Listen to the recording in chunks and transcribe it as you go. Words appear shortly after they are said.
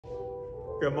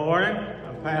Good morning.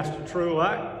 I'm Pastor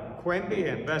Truluck from Quinby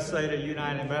and Bethsaida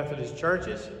United Methodist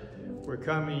Churches. We're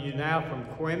coming to you now from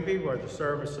Quinby, where the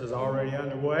service is already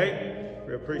underway.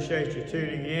 We appreciate you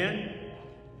tuning in.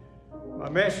 My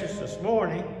message this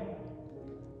morning,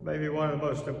 maybe one of the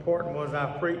most important ones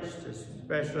I've preached,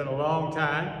 especially in a long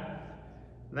time.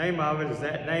 The name of it is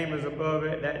 "That Name is Above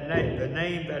It." The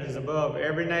name that is above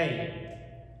every name,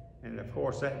 and of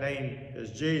course that name is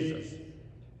Jesus.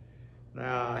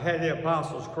 Now, I had the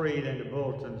Apostles' Creed in the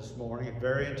bulletin this morning,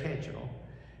 very intentional,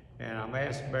 and I'm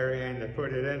asking Mary Ann to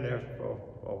put it in there for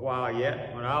a while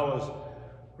yet. When I was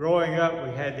growing up,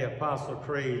 we had the Apostles'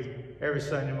 Creed every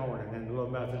Sunday morning in the little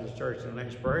Methodist church in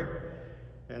Lynchburg,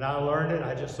 and I learned it.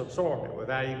 I just absorbed it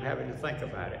without even having to think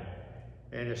about it,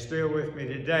 and it's still with me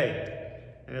today.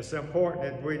 And it's important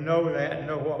that we know that and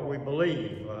know what we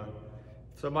believe.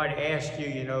 If somebody asks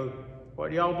you, what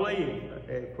do y'all believe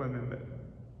at Quinby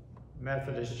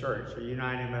Methodist Church or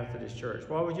United Methodist Church,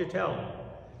 what would you tell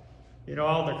them?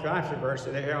 All the controversy,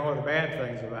 they hear all the bad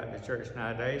things about the church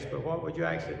nowadays, but what would you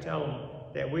actually tell them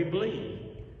that we believe?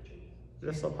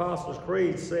 This Apostles'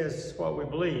 Creed says what we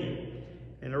believe.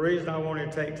 And the reason I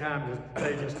wanted to take time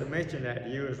today just to mention that to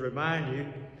you is remind you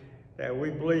that we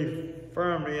believe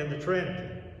firmly in the Trinity.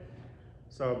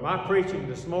 So my preaching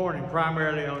this morning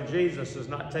primarily on Jesus is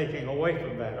not taking away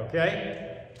from that,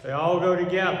 okay? They all go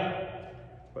together.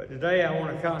 But today I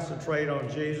want to concentrate on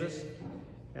Jesus,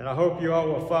 and I hope you all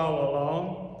will follow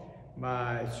along.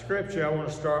 My scripture I want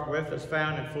to start with is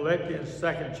found in Philippians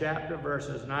 2nd chapter,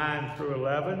 verses 9 through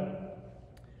 11.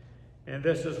 And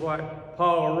this is what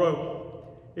Paul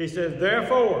wrote. He says,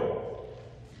 "Therefore,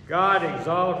 God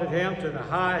exalted him to the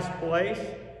highest place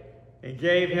and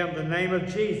gave him the name of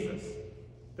Jesus,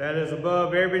 that is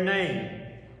above every name,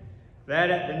 that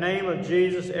at the name of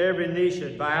Jesus every knee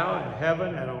should bow in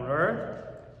heaven and on earth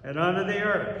and under the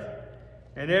earth,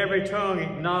 and every tongue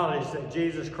acknowledge that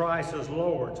Jesus Christ is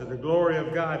Lord, to the glory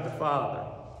of God the Father."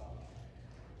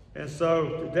 And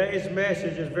so today's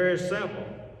message is very simple,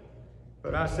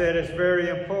 but I said it's very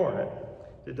important.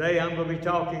 Today I'm going to be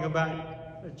talking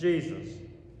about Jesus.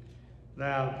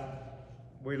 Now,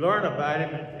 we learn about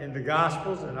him in the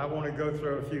Gospels, and I want to go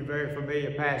through a few very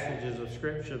familiar passages of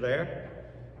Scripture there.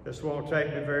 This won't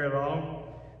take me very long.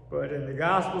 But in the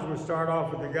Gospels, we start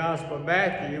off with the Gospel of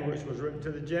Matthew, which was written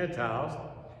to the Gentiles.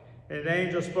 And the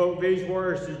angel spoke these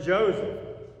words to Joseph.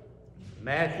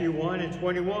 Matthew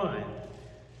 1:21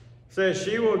 says,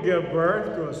 "She will give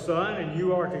birth to a son, and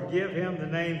you are to give him the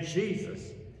name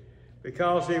Jesus,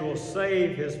 because he will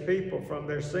save his people from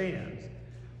their sins."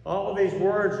 All these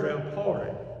words are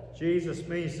important. Jesus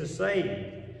means to save.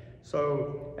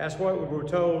 So that's what we were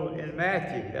told in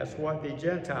Matthew. That's what the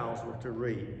Gentiles were to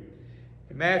read.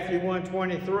 In Matthew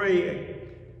 1:23,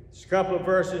 just a couple of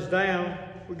verses down,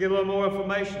 we get a little more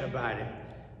information about him.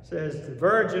 It says, "The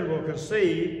virgin will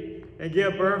conceive and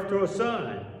give birth to a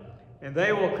son, and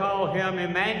they will call him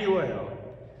Emmanuel,"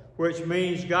 which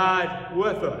means God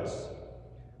with us.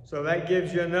 So that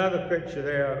gives you another picture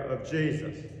there of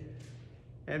Jesus.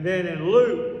 And then in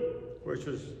Luke, which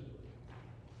was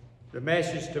the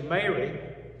message to Mary,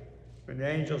 when the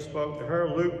angel spoke to her,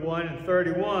 Luke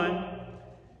 1:31,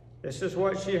 this is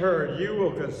what she heard. "You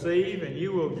will conceive and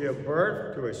you will give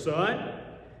birth to a son,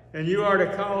 and you are to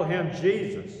call him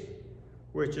Jesus,"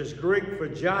 which is Greek for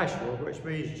Joshua, which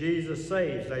means Jesus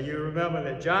saves. Now you remember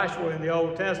that Joshua in the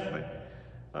Old Testament,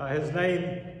 his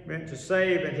name meant to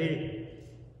save, and he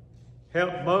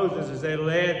helped Moses as they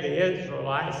led the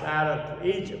Israelites out of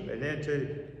Egypt and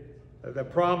into the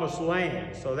promised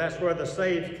land. So that's where the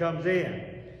save comes in.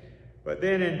 But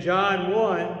then in John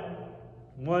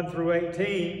 1 through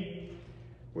 18,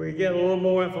 we get a little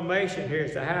more information here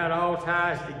as to how it all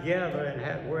ties together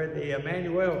and where the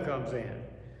Emmanuel comes in.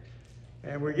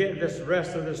 And we get this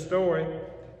rest of the story,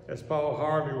 as Paul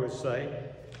Harvey would say,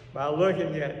 by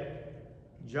looking at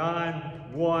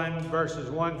John 1, verses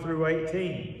 1 through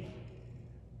 18.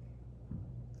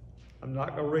 I'm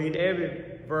not going to read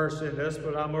every verse in this,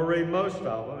 but I'm going to read most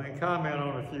of them and comment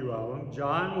on a few of them.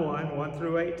 John 1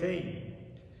 through 18.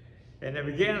 And it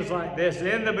begins like this: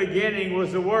 "In the beginning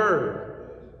was the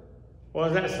Word." What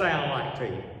does that sound like to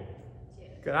you?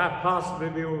 Could I possibly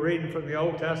be reading from the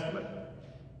Old Testament?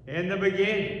 In the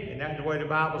beginning. Isn't that the way the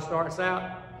Bible starts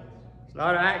out? It's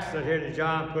not an accident here that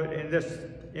John put in this.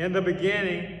 In the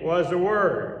beginning was the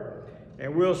Word.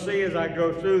 And we'll see as I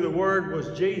go through, the Word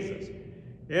was Jesus.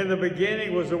 In the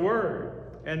beginning was the Word,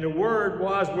 and the Word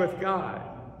was with God,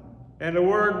 and the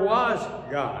Word was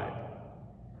God.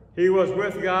 He was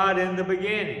with God in the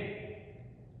beginning.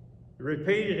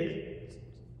 Repeated it.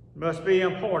 Must be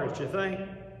important, you think?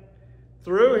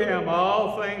 Through him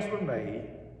all things were made.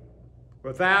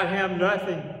 Without him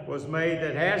nothing was made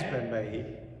that has been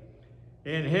made.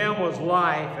 In him was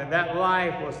life, and that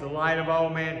life was the light of all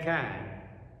mankind.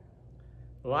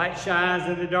 The light shines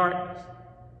in the darkness,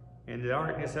 and the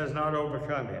darkness has not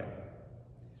overcome it.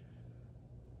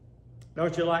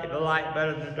 Don't you like the light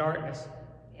better than the darkness?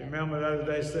 Yeah. Remember the other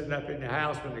day sitting up in the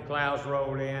house when the clouds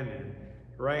rolled in and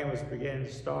the rain was beginning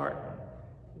to start.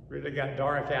 It really got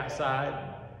dark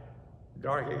outside. The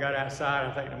darker it got outside,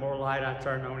 I think the more light I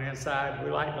turned on the inside.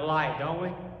 We like the light, don't we?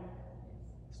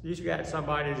 You got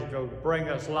somebody to go bring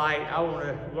us light. I want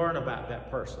to learn about that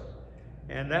person.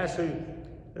 And that's who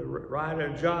the writer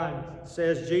of John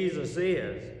says Jesus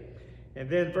is. And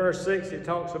then verse 6, it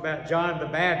talks about John the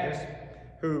Baptist,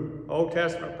 who Old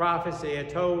Testament prophecy had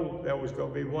told there was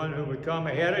going to be one who would come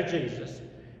ahead of Jesus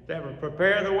that would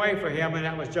prepare the way for him, and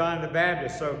that was John the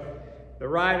Baptist. So the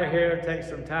writer here takes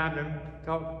some time to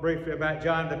talk briefly about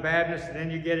John the Baptist, and then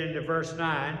you get into verse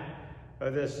 9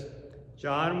 of this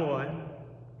John 1.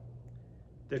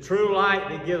 The true light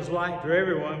that gives light to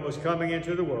everyone was coming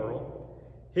into the world.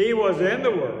 He was in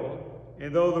the world,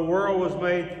 and though the world was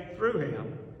made through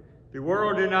him, the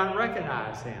world did not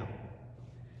recognize him.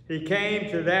 He came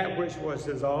to that which was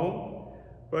his own,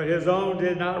 but his own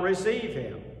did not receive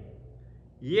him.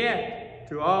 Yet,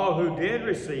 to all who did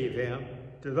receive him,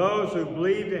 to those who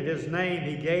believed in his name,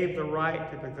 he gave the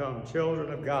right to become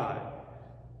children of God.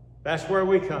 That's where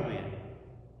we come in.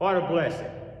 What a blessing.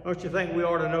 Don't you think we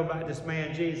ought to know about this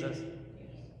man Jesus?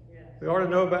 We ought to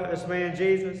know about this man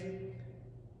Jesus.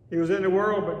 He was in the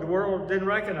world, but the world didn't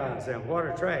recognize him. What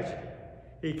a tragedy.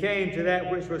 He came to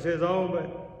that which was his own,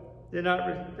 but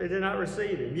they did not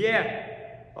receive him.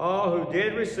 Yet, all who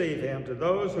did receive him, to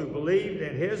those who believed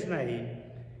in his name,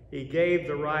 he gave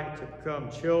the right to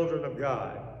become children of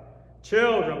God.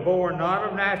 Children born not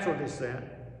of natural descent,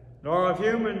 nor of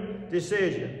human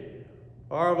decision,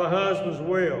 or of a husband's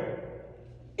will,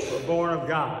 but born of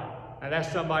God. Now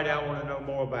that's somebody I want to know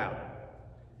more about.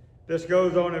 This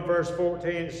goes on in verse 14.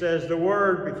 It says, the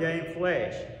Word became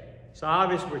flesh. So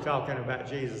obviously we're talking about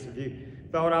Jesus. If you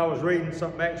thought I was reading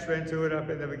something extra into it up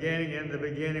in the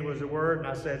beginning was the Word, and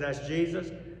I said that's Jesus.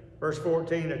 Verse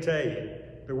 14 to tell you,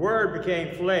 the Word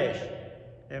became flesh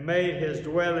and made his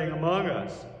dwelling among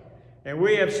us. And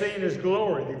we have seen his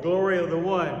glory, the glory of the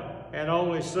one and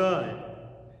only Son,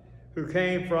 who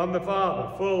came from the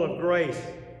Father, full of grace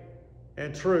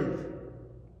and truth.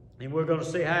 And we're going to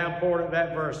see how important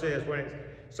that verse is when it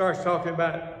starts talking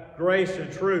about grace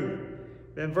and truth.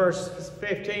 Then verse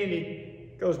 15, he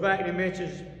goes back and he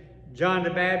mentions John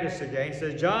the Baptist again. He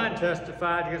says, John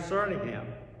testified concerning him.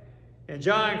 And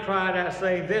John cried out,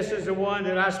 saying, this is the one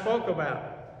that I spoke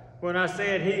about when I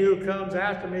said, he who comes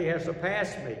after me has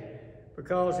surpassed me,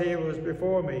 because he was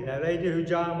before me. Now, they knew who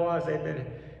John was. They'd been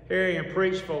hearing him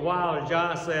preach for a while, and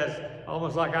John says,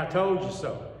 almost like I told you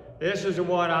so. This is the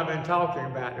one I've been talking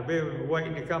about. They've been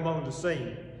waiting to come on the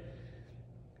scene.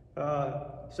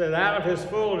 Said, out of his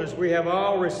fullness we have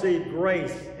all received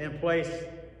grace in place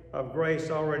of grace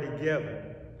already given.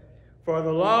 For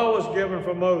the law was given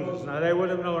for Moses. Now they would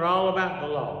have known all about the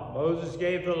law. Moses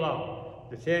gave the law,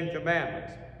 the 10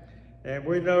 Commandments. And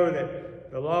we know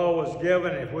that the law was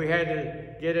given. If we had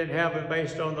to get in heaven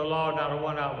based on the law, not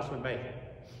one of us would make it.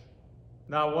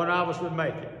 Not one of us would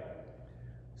make it.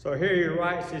 So here he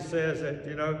writes, he says that,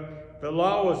 the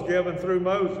law was given through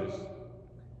Moses.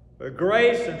 But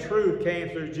grace and truth came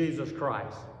through Jesus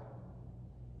Christ.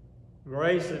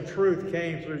 Grace and truth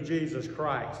came through Jesus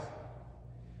Christ.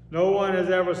 No one has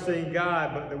ever seen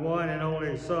God but the one and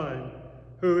only Son,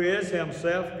 who is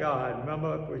himself God.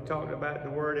 Remember, we talked about the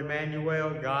word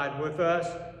Emmanuel, God with us.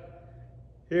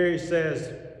 Here he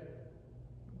says,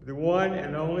 the one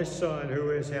and only Son,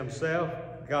 who is himself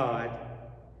God,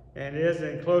 and is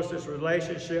in closest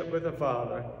relationship with the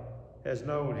Father, has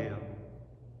known him.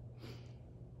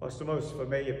 What's the most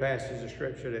familiar passage of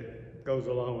Scripture that goes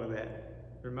along with that?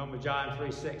 Remember John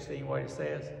 3:16, what it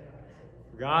says?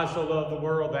 God so loved the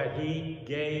world that he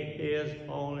gave his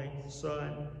only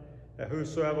Son, that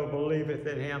whosoever believeth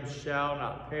in him shall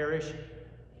not perish,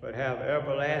 but have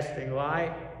everlasting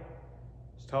life.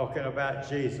 It's talking about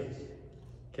Jesus.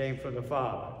 Came from the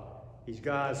Father. He's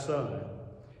God's Son.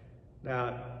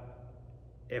 Now,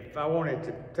 if I wanted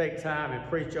to take time and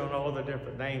preach on all the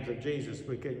different names of Jesus,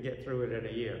 we couldn't get through it in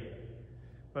a year.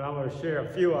 But I'm going to share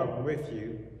a few of them with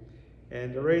you.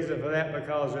 And the reason for that,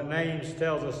 because the names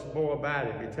tells us more about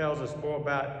him. It tells us more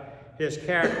about his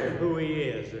character, who he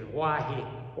is, and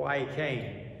why he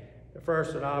came. The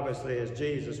first one, obviously, is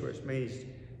Jesus, which means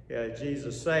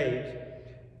Jesus saves.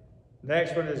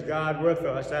 Next one is God with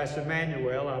us. That's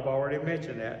Emmanuel. I've already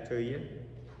mentioned that to you.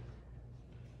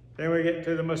 Then we get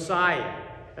to the Messiah.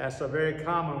 That's a very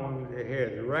common one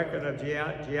here. The record of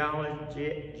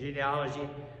genealogy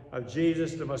of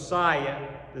Jesus, the Messiah,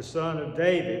 the son of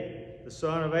David, the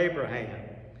son of Abraham.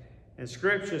 And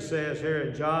Scripture says here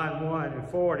in John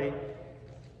 1:40,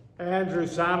 Andrew,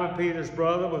 Simon Peter's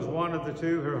brother, was one of the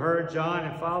two who heard John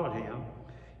and followed him.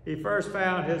 He first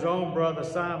found his own brother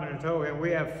Simon and told him,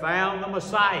 "We have found the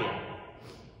Messiah,"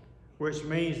 which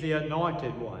means the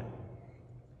anointed one.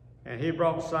 And he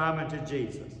brought Simon to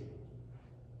Jesus.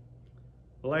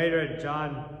 Later,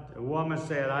 the woman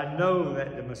said, "I know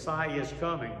that the Messiah is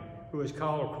coming, who is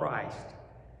called Christ."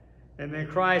 And then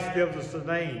Christ gives us a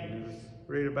name.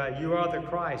 Read about, "You are the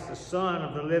Christ, the Son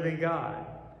of the living God."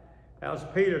 That was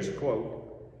Peter's quote.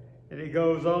 And it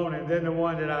goes on, and then the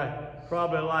one that I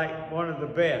probably like, one of the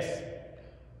best,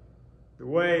 "The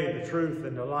way, the truth,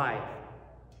 and the life."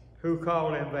 Who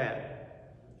called him that?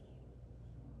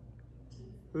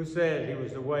 Who said he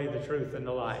was the way, the truth, and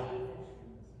the life?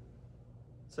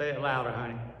 Say it louder,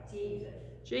 honey. Jesus.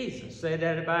 Jesus said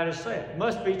that about himself.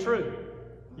 Must be true.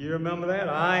 You remember that?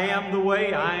 "I am the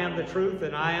way, I am the truth,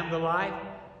 and I am the life.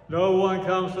 No one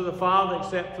comes to the Father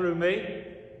except through me."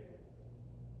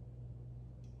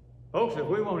 Folks, if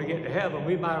we want to get to heaven,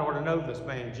 we might ought to know this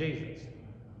man, Jesus.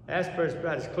 That's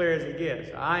about as clear as it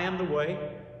gets. "I am the way,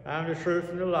 I am the truth,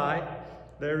 and the life.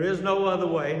 There is no other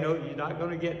way." No, you're not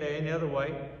going to get there any other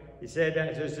way. He said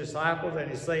that to his disciples, and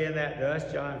he's saying that to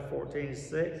us, John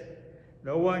 14:6.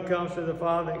 "No one comes to the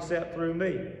Father except through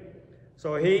me."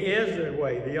 So he is the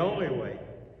way, the only way.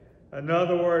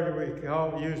 Another word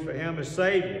that we use for him is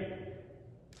Savior.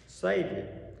 Savior.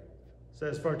 It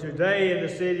says, "For today in the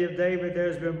city of David there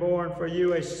has been born for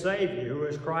you a Savior, who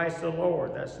is Christ the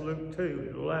Lord." That's Luke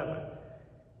 2:11.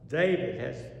 David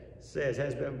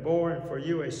has been born for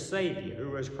you a Savior,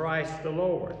 who is Christ the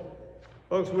Lord.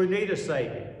 Folks, we need a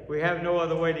Savior. We have no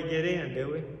other way to get in,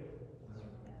 do we?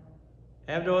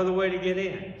 Have no other way to get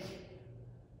in.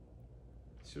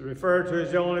 It's referred to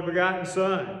as the only begotten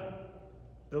Son,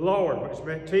 the Lord, which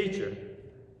meant teacher,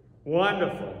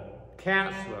 wonderful,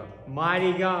 Counselor,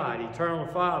 mighty God, eternal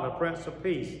Father, Prince of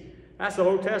Peace. That's the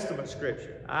Old Testament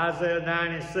scripture, Isaiah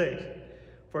 9:6.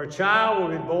 "For a child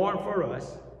will be born for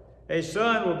us, a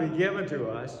son will be given to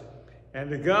us, and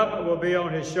the government will be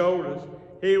on his shoulders.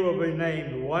 He will be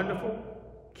named Wonderful,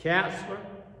 Counselor,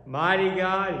 Mighty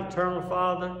God, Eternal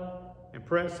Father, and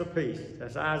Prince of Peace."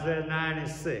 That's Isaiah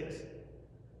 9:6.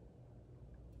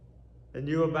 They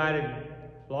knew about him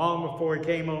long before he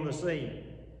came on the scene.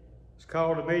 It's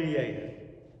called a mediator.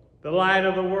 The light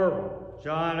of the world,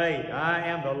 John 8. "I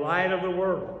am the light of the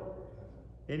world.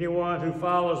 Anyone who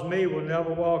follows me will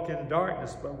never walk in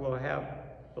darkness, but will have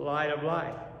the light of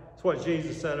life." That's what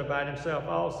Jesus said about himself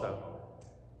also.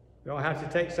 You don't have to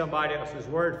take somebody else's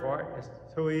word for it. That's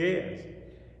who he is.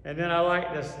 And then I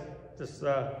like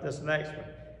this next one.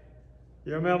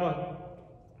 You remember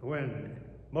when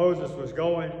Moses was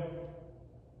going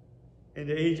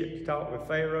into Egypt to talk with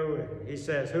Pharaoh, and he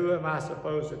says, "Who am I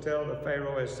supposed to tell the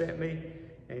Pharaoh has sent me?"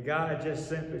 And God just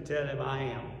simply tell him, "I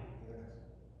am."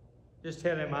 Just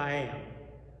tell him, "I am."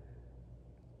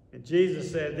 And Jesus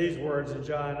said these words in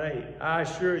John 8, "I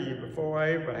assure you, before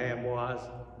Abraham was,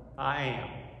 I am."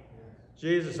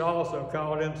 Jesus also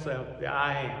called himself the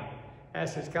I am.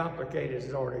 That's as complicated as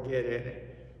it ought to get, isn't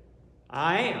it?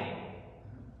 I am.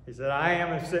 He said, "I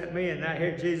am has sent me," and now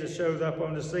here Jesus shows up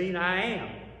on the scene, "I am."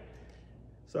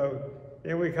 So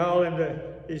then we call him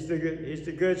he's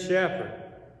the good shepherd.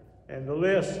 And the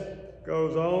list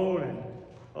goes on and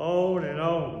on and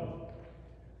on.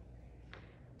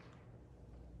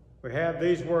 We have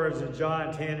these words in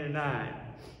John 10:9.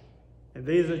 And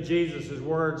these are Jesus'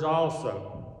 words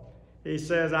also. He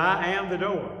says, "I am the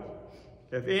door.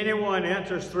 If anyone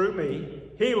enters through me,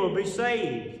 he will be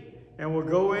saved and will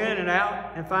go in and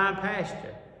out and find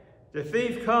pasture. The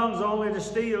thief comes only to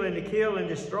steal and to kill and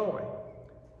destroy.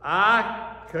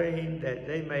 I came that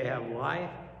they may have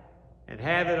life and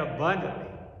have it abundantly.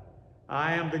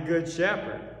 I am the good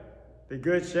shepherd. The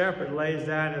good shepherd lays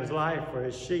down his life for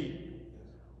his sheep."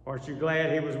 Aren't you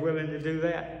glad he was willing to do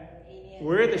that? Amen.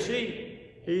 We're the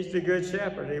sheep. He's the good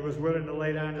shepherd. He was willing to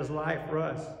lay down his life for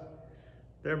us.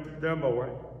 They're more.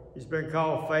 He's been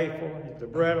called faithful. He's the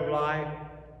bread of life,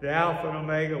 the Alpha and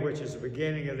Omega, which is the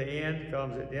beginning of the end,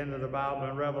 comes at the end of the Bible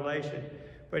in Revelation.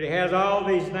 But he has all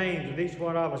these names, and each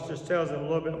one of us just tells him a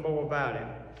little bit more about him.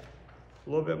 A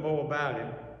little bit more about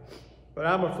him. But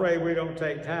I'm afraid we don't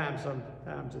take time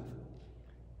sometimes to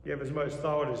give as much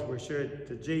thought as we should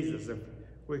to Jesus. If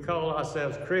we call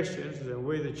ourselves Christians and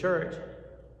we're the church,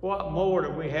 What more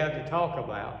do we have to talk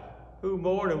about? Who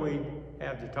more do we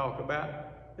have to talk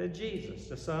about than Jesus,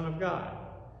 the Son of God?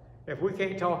 If we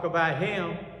can't talk about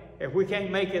him, if we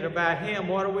can't make it about him,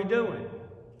 what are we doing?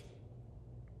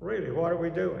 Really, what are we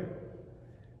doing?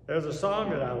 There's a song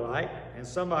that I like, and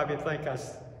some of you think I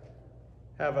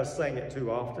have us sing it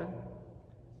too often.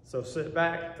 So sit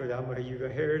back, because you're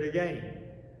going to hear it again.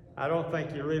 I don't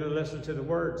think you really listen to the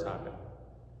words of it.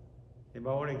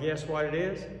 Anybody want to guess what it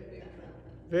is?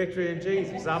 Victory in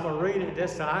Jesus. I'm going to read it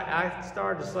this time. I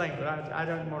started to sing, but I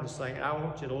don't want to sing it. I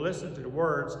want you to listen to the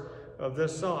words of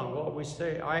this song, what we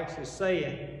say, are actually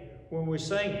saying when we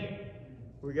sing it.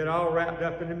 We get all wrapped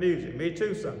up in the music. Me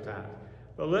too sometimes.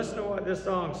 But listen to what this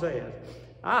song says.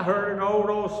 I heard an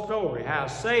old story, how a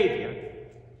Savior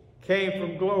came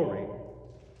from glory,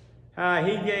 how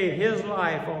he gave his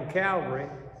life on Calvary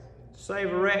to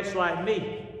save a wretch like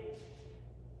me.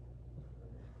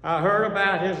 I heard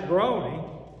about his groaning,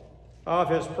 of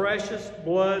his precious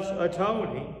blood's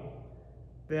atoning.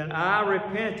 Then I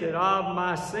repented of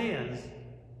my sins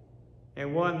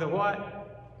and won the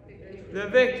what? The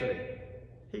victory.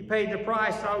 He paid the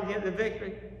price so I would get the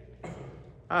victory.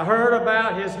 I heard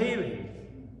about his healing,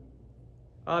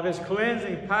 of his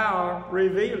cleansing power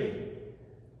revealing,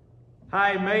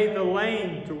 how he made the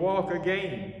lame to walk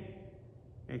again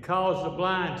and caused the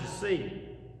blind to see.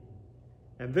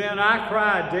 And then I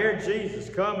cried, dear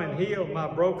Jesus, come and heal my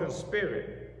broken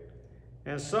spirit.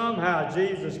 And somehow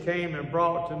Jesus came and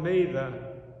brought to me the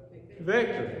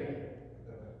victory.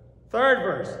 Third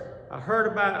verse, I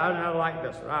heard about, I like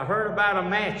this one. I heard about a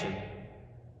mansion.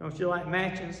 Don't you like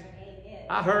mansions?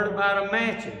 I heard about a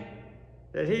mansion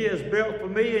that he has built for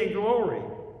me in glory.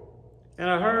 And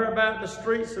I heard about the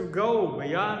streets of gold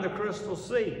beyond the crystal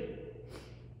sea.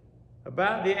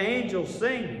 About the angels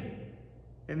singing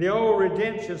in the old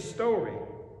redemption story.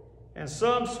 And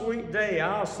some sweet day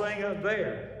I'll sing up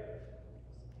there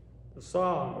the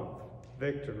song of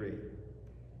victory.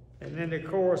 And then the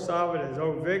chorus of it is,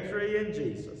 oh, victory in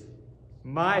Jesus,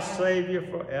 my Savior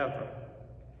forever.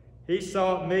 He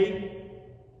sought me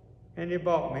and he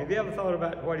bought me. Have you ever thought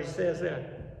about what he says there?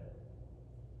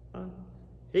 Huh?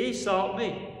 He sought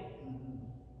me.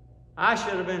 I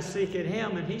should have been seeking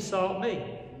him, and he sought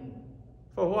me.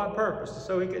 For what purpose?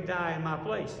 So he could die in my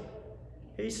place.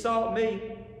 He sought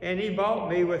me, and he bought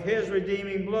me with his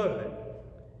redeeming blood.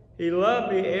 He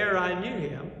loved me ere I knew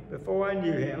him, before I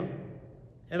knew him,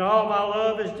 and all my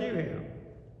love is due him.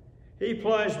 He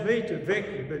plunged me to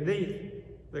victory beneath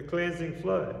the cleansing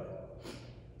flood.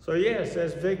 So yes,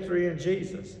 that's victory in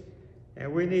Jesus.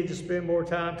 And we need to spend more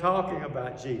time talking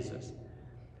about Jesus.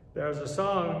 There's a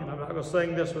song, and I'm not going to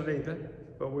sing this one either,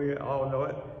 but we all know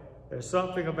it. There's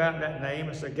something about that name.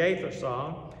 It's a Gaither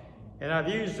song. And I've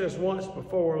used this once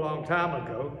before, a long time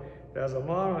ago. There's a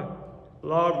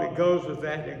monologue that goes with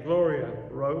that Gloria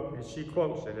wrote, and she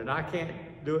quotes it. And I can't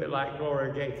do it like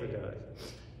Gloria Gaither does.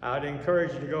 I'd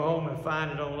encourage you to go home and find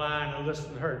it online and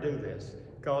listen to her do this,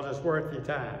 because it's worth your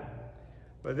time.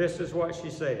 But this is what she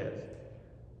says.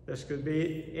 This could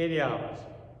be any of us.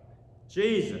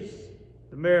 Jesus,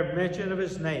 the mere mention of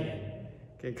his name,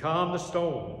 can calm the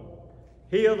storm,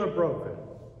 heal the broken,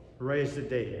 raise the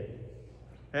dead.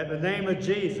 At the name of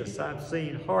Jesus, I've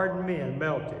seen hardened men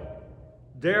melted,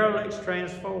 derelicts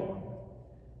transformed.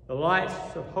 The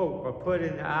lights of hope are put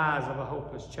in the eyes of a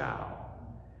hopeless child.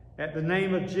 At the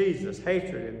name of Jesus,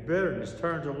 hatred and bitterness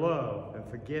turn to love and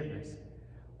forgiveness.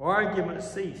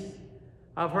 Arguments cease.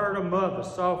 I've heard a mother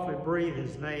softly breathe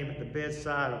his name at the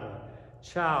bedside of a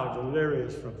child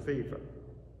delirious from fever.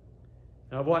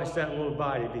 And I've watched that little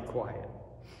body be quiet,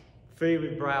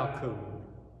 fevered brow cool.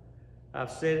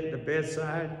 I've sat at the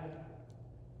bedside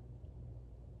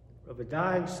of a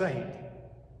dying saint,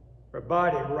 her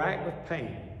body racked with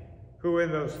pain, who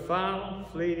in those final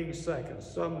fleeting seconds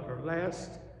summoned her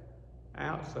last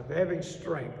ounce of ebbing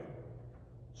strength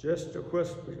just to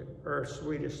whisper her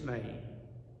sweetest name,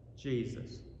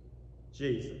 Jesus,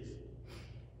 Jesus.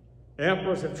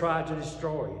 Emperors have tried to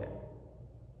destroy it.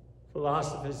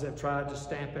 Philosophers have tried to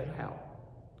stamp it out.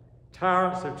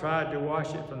 Tyrants have tried to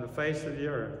wash it from the face of the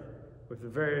earth with the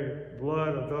very blood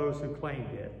of those who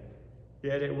claimed it.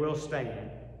 Yet it will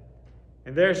stand.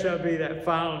 And there shall be that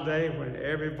final day when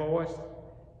every voice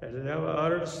that has ever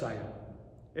uttered a sound,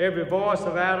 every voice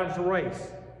of Adam's race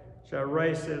shall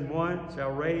raise in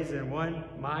one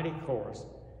mighty chorus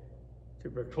to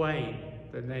proclaim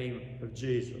the name of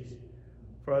Jesus.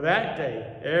 For that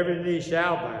day, every knee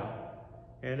shall bow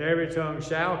and every tongue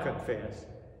shall confess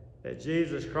that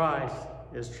Jesus Christ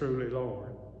is truly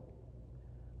Lord.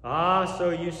 Ah,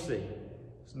 so you see,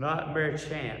 it's not mere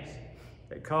chance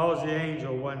that caused the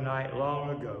angel one night long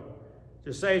ago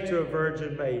to say to a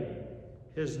virgin maiden,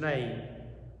 his name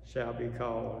shall be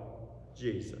called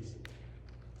Jesus.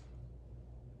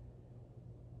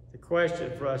 The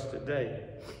question for us today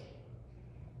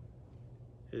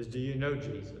is, do you know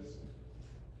Jesus?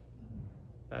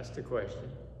 That's the question.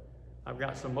 I've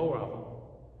got some more of them.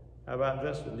 How about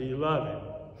this one? Do you love him?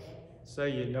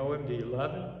 Say you know him. Do you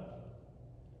love him?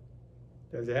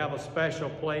 Does he have a special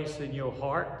place in your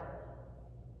heart?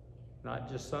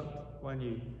 Not just something when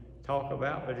you talk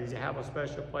about, but does he have a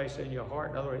special place in your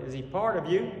heart? In other words, is he part of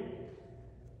you?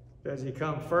 Does he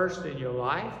come first in your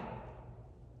life?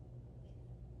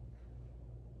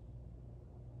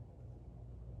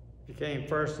 If he came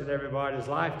first in everybody's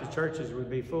life, the churches would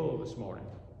be full this morning.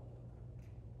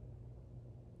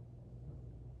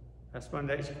 That's my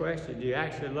next question. Do you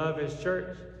actually love his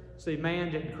church? See,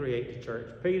 man didn't create the church.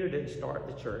 Peter didn't start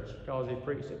the church because he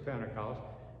preached at Pentecost.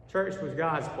 Church was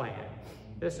God's plan.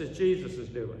 This is Jesus'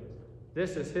 doing.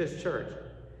 This is his church,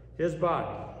 his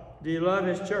body. Do you love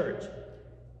his church?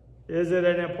 Is it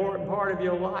an important part of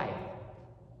your life?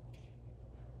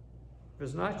 If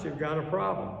it's not, you've got a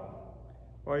problem.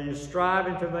 Or are you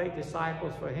striving to make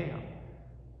disciples for him?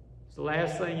 It's the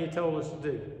last thing he told us to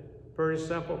do. Pretty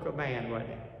simple command,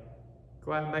 wasn't it?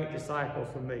 Go out and make disciples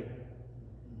for me.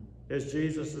 Is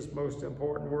Jesus the most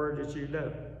important word that you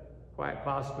know? Quite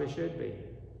possibly should be.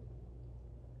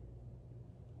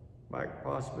 Quite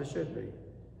possibly should be.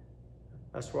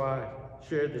 That's why I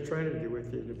shared the Trinity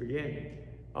with you in the beginning.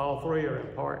 All three are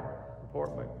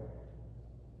important.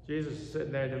 Jesus is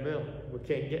sitting there in the middle. We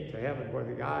can't get to heaven where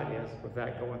the God is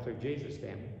without going through Jesus,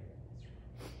 can we?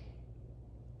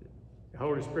 The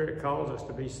Holy Spirit calls us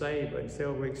to be saved, but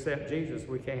until we accept Jesus,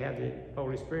 we can't have the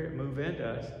Holy Spirit move into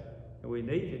us, and we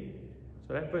need him.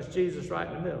 So that puts Jesus right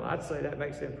in the middle. I'd say that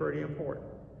makes him pretty important.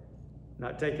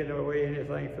 Not taking away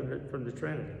anything from the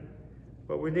Trinity.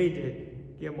 But we need to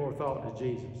give more thought to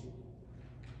Jesus.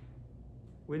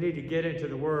 We need to get into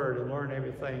the Word and learn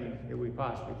everything that we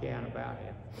possibly can about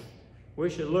him. We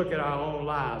should look at our own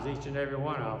lives, each and every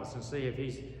one of us, and see if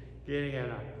he's getting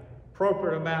an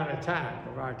appropriate amount of time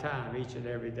of our time each and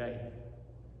every day.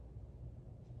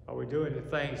 Are we doing the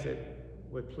things that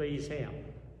would please him?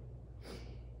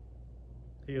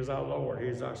 He is our Lord. He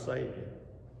is our Savior.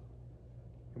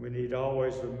 And we need to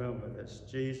always remember this.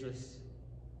 Jesus,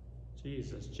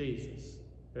 Jesus, Jesus.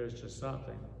 There's just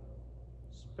something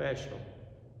special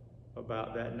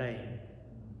about that name.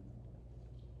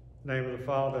 In the name of the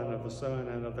Father, and of the Son,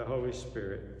 and of the Holy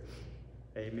Spirit.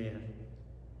 Amen.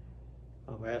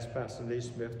 I'll ask Pastor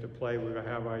Neesmith to play. We're going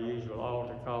to have our usual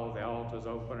altar call. The altar's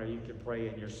open, or you can pray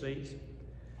in your seats.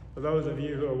 For those of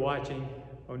you who are watching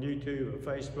on YouTube or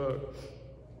Facebook,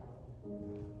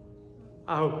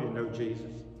 I hope you know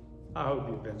Jesus. I hope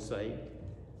you've been saved.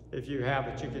 If you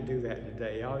haven't, you can do that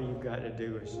today. All you've got to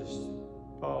do is just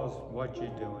pause what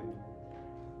you're doing.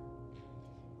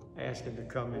 Ask him to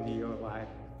come into your life,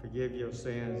 forgive your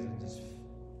sins, and just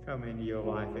come into your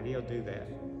life, and he'll do that.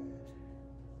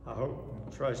 I hope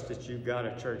and trust that you've got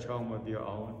a church home of your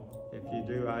own. If you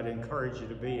do, I'd encourage you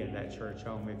to be in that church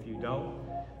home. If you don't,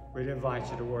 we'd invite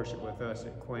you to worship with us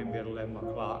at Quimby at 11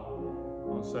 o'clock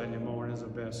on Sunday mornings,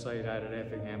 and Bethsaida at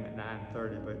Effingham at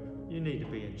 9:30. But you need to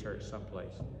be in church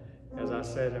someplace. As I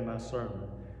said in my sermon,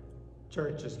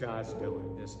 church is God's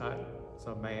doing. It's not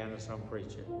some man or some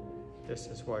preacher. This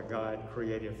is what God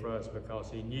created for us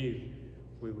because he knew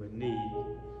we would need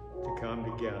to come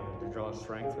together to draw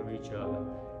strength from each other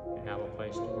and have a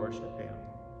place to worship him.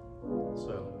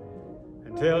 So,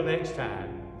 until next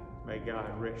time, may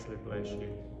God richly bless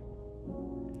you.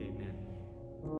 Amen.